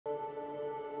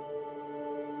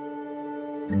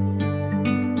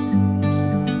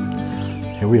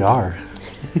Here we are.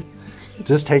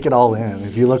 Just take it all in.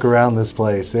 If you look around this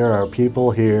place, there are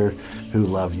people here who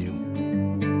love you.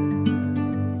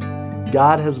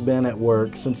 God has been at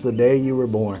work since the day you were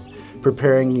born,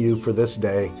 preparing you for this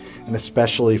day, and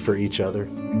especially for each other.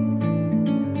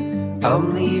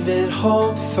 I'm leaving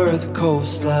home for the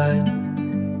coastline,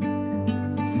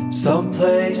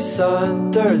 someplace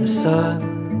under the sun.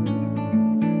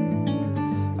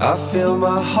 I feel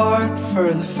my heart for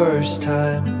the first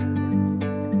time,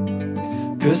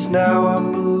 'cause now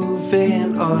I'm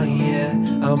moving on, yeah,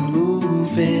 I'm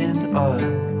moving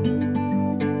on.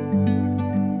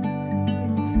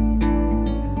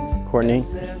 Kourtney,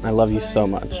 I love you so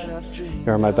much.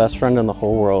 You are my best friend in the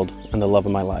whole world and the love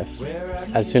of my life.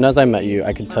 As soon as I met you,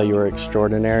 I could tell you were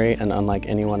extraordinary and unlike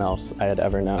anyone else I had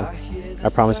ever known. I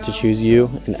promise to choose you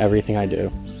in everything I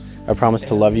do. I promise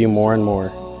to love you more and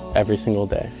more every single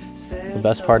day. The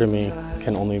best part of me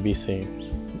can only be seen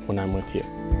when I'm with you.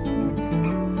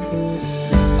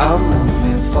 I'm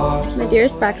moving far. My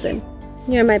dearest Braxon,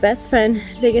 you are my best friend,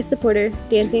 biggest supporter,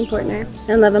 dancing partner,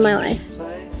 and love of my life.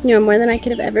 You are more than I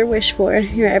could have ever wished for.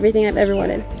 You are everything I've ever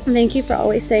wanted. And thank you for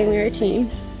always saying we are a team.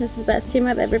 This is the best team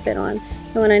I've ever been on,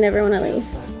 and one I never want to leave.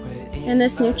 In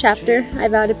this new chapter, I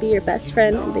vow to be your best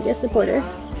friend and biggest supporter.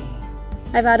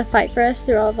 I vow to fight for us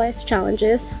through all of life's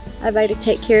challenges. I vow to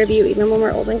take care of you even when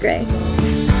we're old and gray.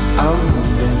 I'm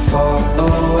moving far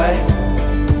away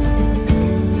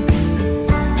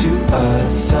to a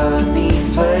sunny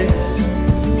place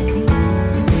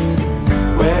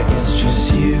where it's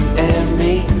just you and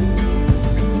me.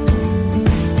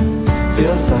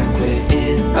 Feels like we're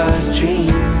in a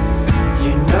dream.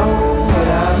 You know what I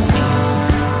mean.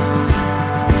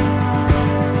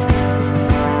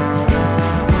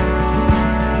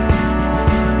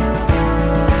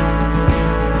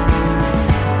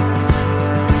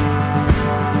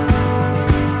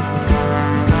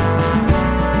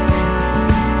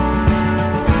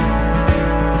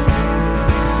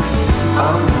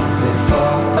 I'm moving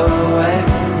far away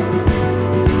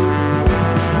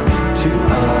to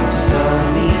a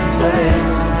sunny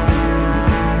place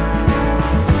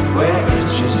where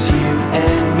it's just you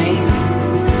and me.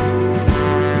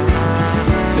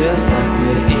 Feels like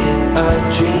we're in a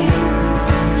dream.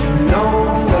 You know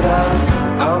what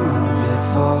I'm moving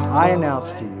far. I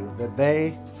announce to you that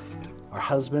they are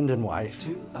husband and wife.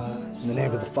 In the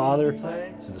name of the Father,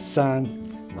 and the Son,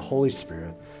 and the Holy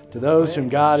Spirit. To those whom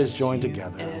God has joined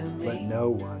together, let no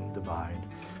one divide.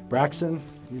 Braxon,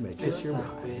 you may kiss your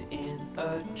bride.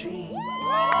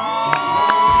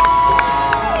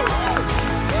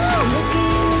 Look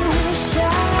at you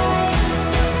shine.